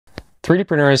3D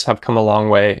printers have come a long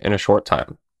way in a short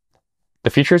time. The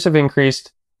features have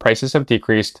increased, prices have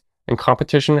decreased, and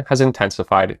competition has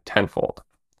intensified tenfold.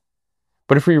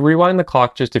 But if we rewind the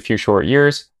clock just a few short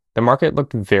years, the market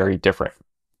looked very different.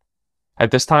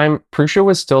 At this time, Prusa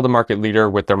was still the market leader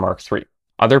with their Mark III.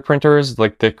 Other printers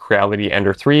like the Creality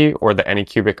Ender 3 or the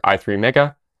Anycubic i3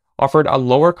 Mega offered a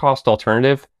lower cost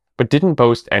alternative but didn't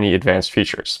boast any advanced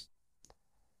features.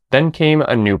 Then came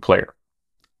a new player,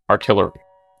 Artillery.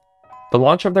 The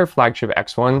launch of their flagship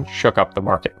X1 shook up the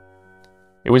market.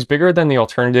 It was bigger than the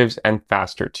alternatives and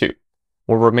faster too,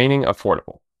 while remaining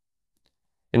affordable.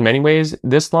 In many ways,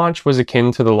 this launch was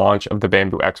akin to the launch of the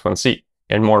Bambu X1C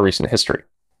in more recent history.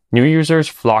 New users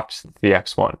flocked to the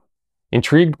X1,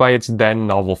 intrigued by its then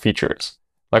novel features,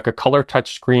 like a color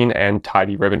touchscreen and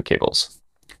tidy ribbon cables.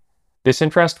 This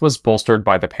interest was bolstered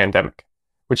by the pandemic,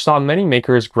 which saw many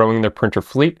makers growing their printer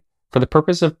fleet for the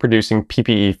purpose of producing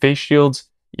PPE face shields,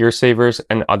 ear savers,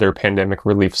 and other pandemic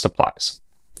relief supplies.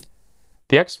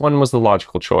 The X1 was the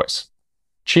logical choice,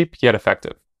 cheap yet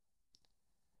effective.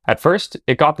 At first,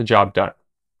 it got the job done,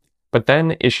 but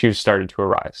then issues started to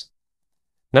arise.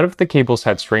 None of the cables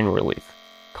had strain relief,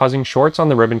 causing shorts on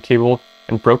the ribbon cable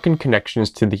and broken connections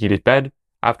to the heated bed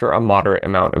after a moderate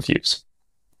amount of use.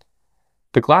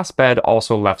 The glass bed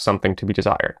also left something to be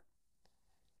desired.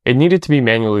 It needed to be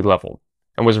manually leveled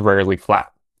and was rarely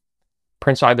flat.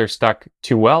 Prints either stuck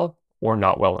too well or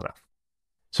not well enough.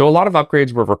 So a lot of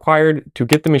upgrades were required to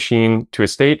get the machine to a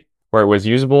state where it was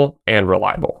usable and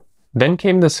reliable. Then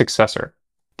came the successor.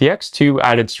 The X2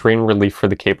 added strain relief for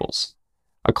the cables,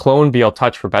 a clone BL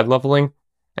Touch for bed leveling,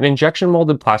 and injection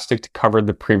molded plastic to cover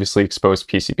the previously exposed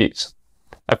PCBs,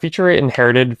 a feature it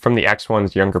inherited from the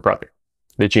X1's younger brother,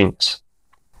 the Genius.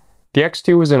 The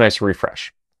X2 was a nice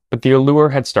refresh, but the allure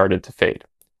had started to fade.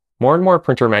 More and more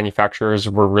printer manufacturers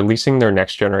were releasing their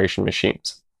next generation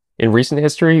machines. In recent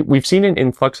history, we've seen an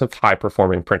influx of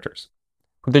high-performing printers,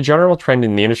 with the general trend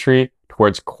in the industry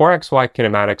towards Core XY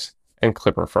kinematics and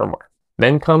Klipper firmware.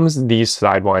 Then comes the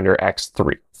Sidewinder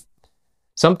X3.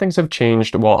 Some things have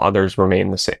changed while others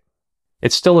remain the same.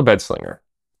 It's still a bed slinger.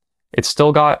 It's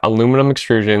still got aluminum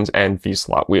extrusions and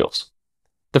V-slot wheels.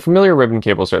 The familiar ribbon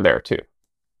cables are there too,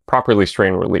 properly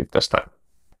strain relieved this time.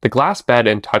 The glass bed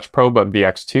and touch probe of the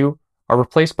X2 are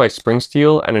replaced by spring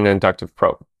steel and an inductive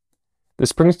probe. The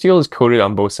spring steel is coated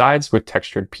on both sides with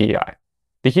textured PEI.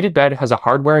 The heated bed has a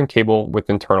hard-wearing cable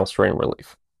with internal strain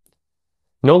relief.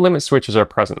 No limit switches are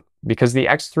present because the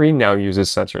X3 now uses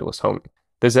sensorless homing.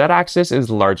 The Z-axis is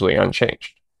largely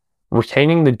unchanged,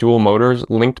 retaining the dual motors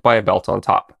linked by a belt on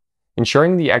top,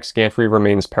 ensuring the X gantry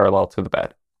remains parallel to the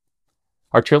bed.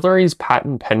 Artillery's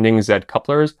patent-pending Z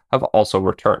couplers have also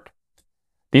returned.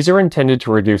 These are intended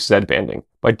to reduce Z banding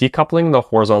by decoupling the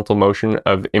horizontal motion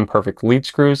of imperfect lead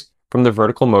screws from the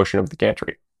vertical motion of the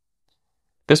gantry.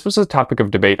 This was a topic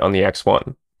of debate on the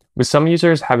X1, with some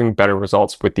users having better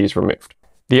results with these removed.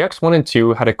 The X1 and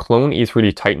 2 had a clone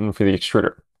E3D Titan for the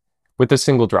extruder, with a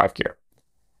single drive gear.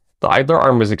 The idler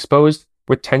arm was exposed,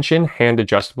 with tension hand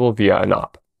adjustable via a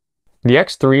knob. The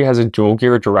X3 has a dual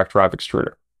gear direct drive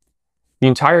extruder. The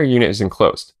entire unit is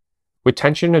enclosed, with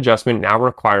tension adjustment now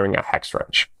requiring a hex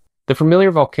wrench. The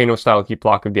familiar volcano-style heat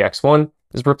block of the X1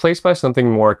 is replaced by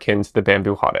something more akin to the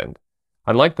Bambu hot end.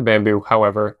 Unlike the Bambu,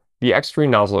 however, the X3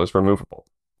 nozzle is removable.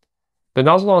 The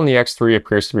nozzle on the X3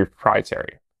 appears to be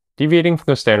proprietary, deviating from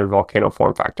the standard volcano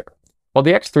form factor. While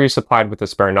the X3 is supplied with a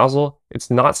spare nozzle, it's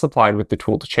not supplied with the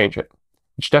tool to change it,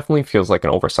 which definitely feels like an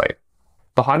oversight.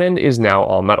 The hot end is now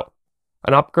all metal,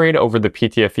 an upgrade over the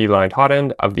PTFE-lined hot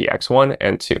end of the X1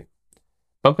 and 2,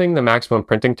 bumping the maximum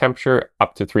printing temperature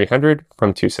up to 300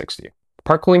 from 260. The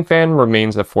part cooling fan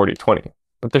remains a 40-20,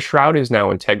 but the shroud is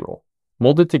now integral,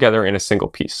 molded together in a single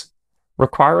piece,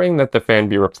 requiring that the fan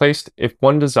be replaced if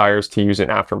one desires to use an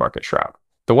aftermarket shroud.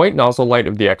 The white nozzle light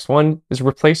of the X1 is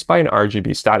replaced by an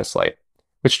RGB status light,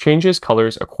 which changes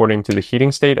colors according to the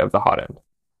heating state of the hot end.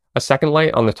 A second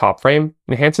light on the top frame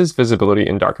enhances visibility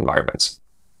in dark environments.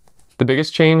 The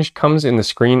biggest change comes in the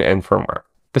screen and firmware.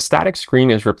 The static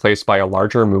screen is replaced by a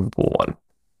larger movable one,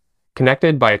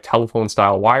 connected by a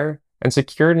telephone-style wire and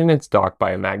secured in its dock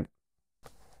by a magnet.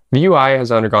 The UI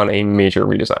has undergone a major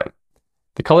redesign.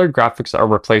 The colored graphics are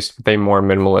replaced with a more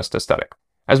minimalist aesthetic.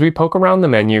 As we poke around the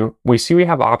menu, we see we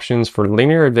have options for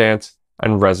linear advance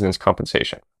and resonance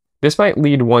compensation. This might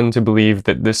lead one to believe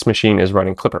that this machine is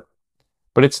running Klipper,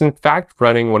 but it's in fact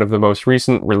running one of the most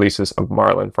recent releases of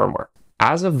Marlin firmware.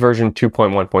 As of version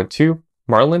 2.1.2,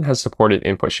 Marlin has supported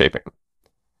input shaping.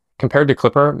 Compared to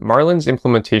Klipper, Marlin's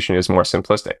implementation is more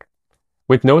simplistic,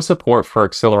 with no support for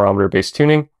accelerometer-based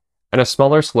tuning and a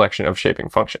smaller selection of shaping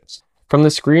functions. From the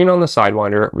screen on the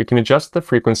Sidewinder, we can adjust the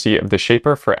frequency of the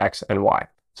shaper for X and Y.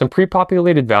 Some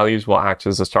pre-populated values will act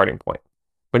as a starting point,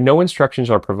 but no instructions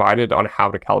are provided on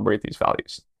how to calibrate these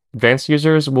values. Advanced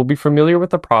users will be familiar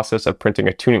with the process of printing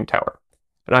a tuning tower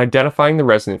and identifying the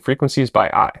resonant frequencies by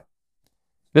eye.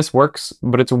 This works,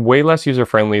 but it's way less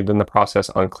user-friendly than the process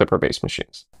on Klipper-based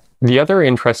machines. The other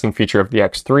interesting feature of the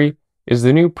X3 is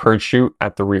the new Purge chute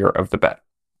at the rear of the bed.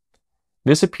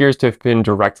 This appears to have been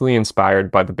directly inspired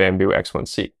by the Bambu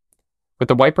X1C, with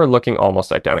the wiper looking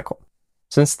almost identical.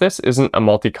 Since this isn't a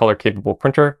multicolor capable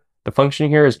printer, the function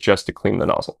here is just to clean the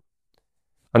nozzle.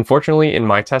 Unfortunately, in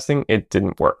my testing, it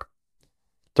didn't work.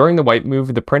 During the wipe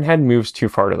move, the printhead moves too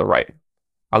far to the right,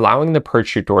 allowing the Purge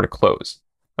chute door to close,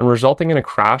 and resulting in a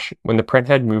crash when the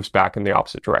printhead moves back in the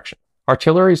opposite direction.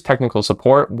 Artillery's technical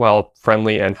support, while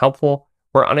friendly and helpful,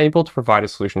 were unable to provide a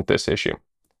solution to this issue,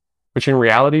 which in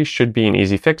reality should be an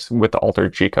easy fix with the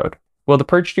altered G-code. While the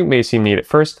Purge chute may seem neat at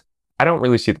first, I don't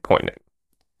really see the point in it.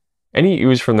 Any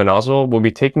ooze from the nozzle will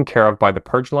be taken care of by the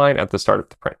purge line at the start of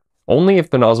the print. Only if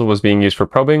the nozzle was being used for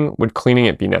probing would cleaning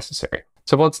it be necessary.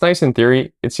 So while it's nice in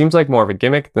theory, it seems like more of a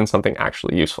gimmick than something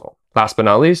actually useful. Last but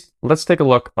not least, let's take a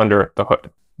look under the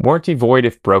hood. Warranty void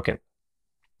if broken.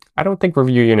 I don't think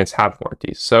review units have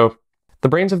warranties, so the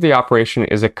brains of the operation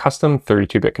is a custom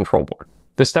 32-bit control board.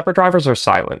 The stepper drivers are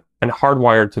silent and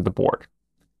hardwired to the board,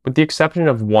 with the exception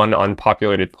of one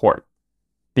unpopulated port,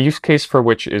 the use case for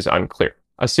which is unclear.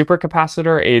 A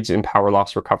supercapacitor aids in power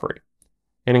loss recovery,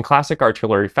 and in classic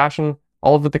artillery fashion,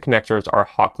 all of the connectors are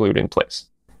hot glued in place.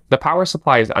 The power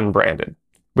supply is unbranded,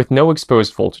 with no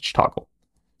exposed voltage toggle,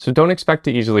 so don't expect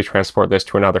to easily transport this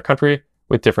to another country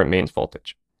with different mains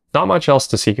voltage. Not much else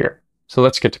to see here, so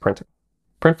let's get to printing.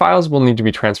 Print files will need to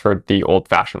be transferred the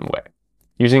old-fashioned way,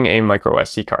 using a micro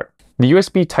SD card. The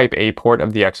USB Type-A port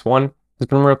of the X1 has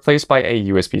been replaced by a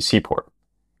USB-C port,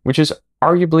 which is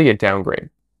arguably a downgrade,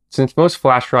 since most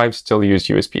flash drives still use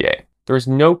USB-A. There is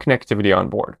no connectivity on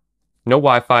board, no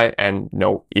Wi-Fi, and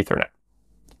no Ethernet.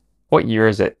 What year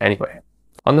is it anyway?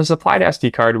 On the supplied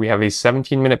SD card, we have a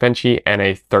 17-minute benchy and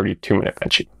a 32-minute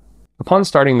benchy. Upon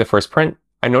starting the first print,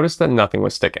 I noticed that nothing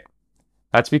was sticking.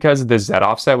 That's because the Z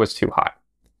offset was too high.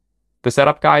 The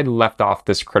setup guide left off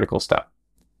this critical step.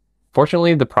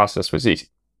 Fortunately, the process was easy.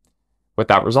 With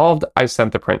that resolved, I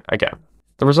sent the print again.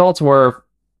 The results were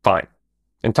fine.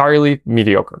 Entirely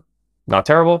mediocre. Not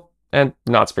terrible, and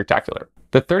not spectacular.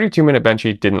 The 32-minute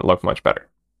benchy didn't look much better.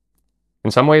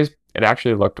 In some ways, it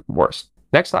actually looked worse.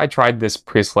 Next, I tried this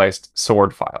pre-sliced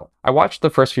sword file. I watched the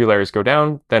first few layers go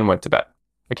down, then went to bed.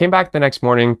 I came back the next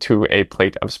morning to a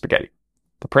plate of spaghetti.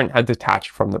 The print had detached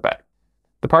from the bed.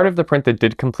 The part of the print that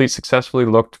did complete successfully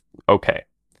looked okay,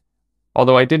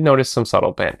 although I did notice some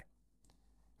subtle bending.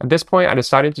 At this point, I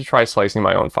decided to try slicing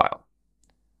my own file.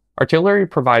 Artillery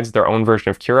provides their own version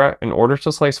of Cura in order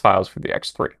to slice files for the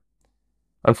X3.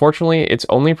 Unfortunately, it's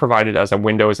only provided as a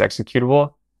Windows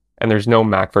executable, and there's no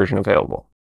Mac version available.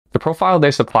 The profile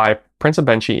they supply prints a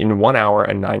benchy in 1 hour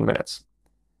and 9 minutes.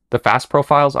 The fast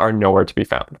profiles are nowhere to be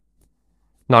found.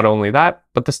 Not only that,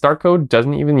 but the start code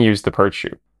doesn't even use the Purge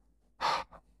chute.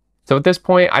 So at this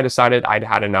point, I decided I'd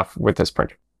had enough with this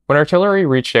printer. When Artillery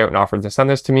reached out and offered to send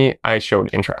this to me, I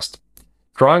showed interest,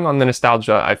 drawing on the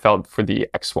nostalgia I felt for the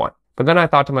X1. But then I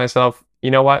thought to myself,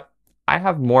 you know what? I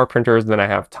have more printers than I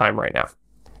have time right now.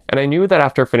 And I knew that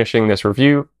after finishing this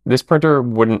review, this printer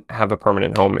wouldn't have a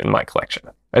permanent home in my collection.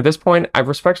 At this point, I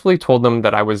respectfully told them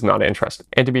that I was not interested.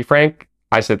 And to be frank,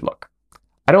 I said, look,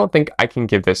 I don't think I can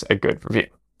give this a good review.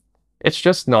 It's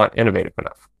just not innovative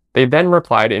enough. They then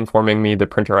replied informing me the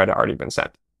printer had already been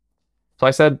sent. So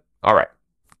I said, all right,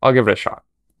 I'll give it a shot.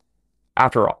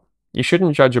 After all, you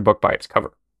shouldn't judge a book by its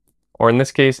cover, or in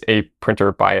this case, a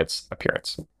printer by its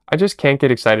appearance. I just can't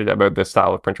get excited about this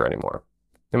style of printer anymore,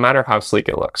 no matter how sleek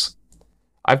it looks.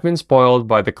 I've been spoiled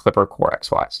by the Klipper Core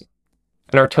XYs,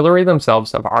 and Artillery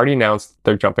themselves have already announced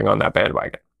they're jumping on that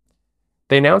bandwagon.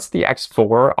 They announced the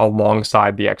X4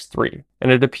 alongside the X3,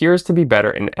 and it appears to be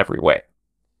better in every way.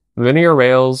 Linear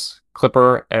rails,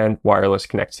 Klipper, and wireless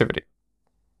connectivity.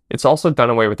 It's also done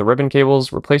away with the ribbon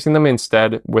cables, replacing them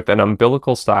instead with an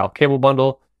umbilical-style cable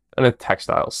bundle and a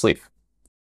textile sleeve.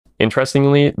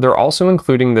 Interestingly, they're also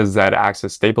including the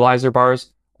Z-axis stabilizer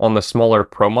bars on the smaller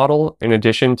Pro model in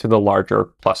addition to the larger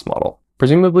Plus model,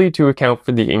 presumably to account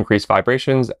for the increased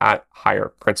vibrations at higher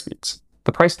print speeds.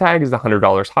 The price tag is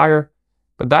 $100 higher,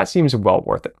 but that seems well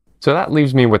worth it. So that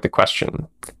leaves me with the question,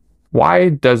 why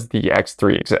does the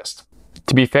X3 exist?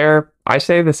 To be fair, I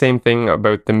say the same thing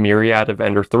about the myriad of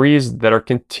Ender 3s that are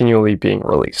continually being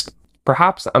released.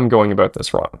 Perhaps I'm going about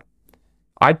this wrong.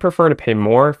 I'd prefer to pay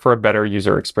more for a better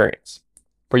user experience,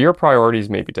 but your priorities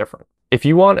may be different. If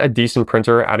you want a decent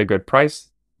printer at a good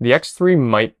price, the X3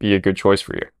 might be a good choice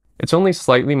for you. It's only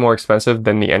slightly more expensive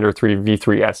than the Ender 3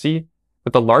 V3 SE,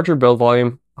 with a larger build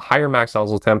volume, a higher max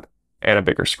nozzle temp, and a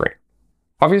bigger screen.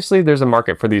 Obviously, there's a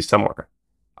market for these somewhere.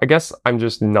 I guess I'm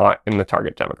just not in the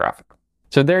target demographic.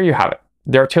 So there you have it,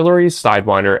 the Artillery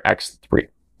Sidewinder X3.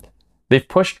 They've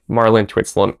pushed Marlin to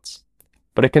its limits,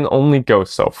 but it can only go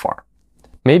so far.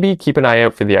 Maybe keep an eye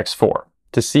out for the X4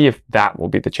 to see if that will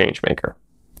be the change maker.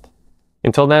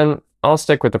 Until then, I'll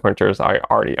stick with the printers I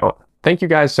already own. Thank you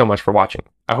guys so much for watching.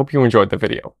 I hope you enjoyed the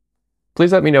video.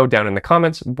 Please let me know down in the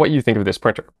comments what you think of this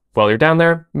printer. While you're down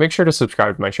there, make sure to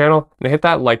subscribe to my channel and hit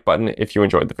that like button if you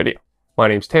enjoyed the video. My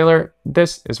name's Taylor,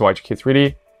 this is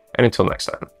YGK3D, and until next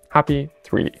time, happy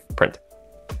 3D printing.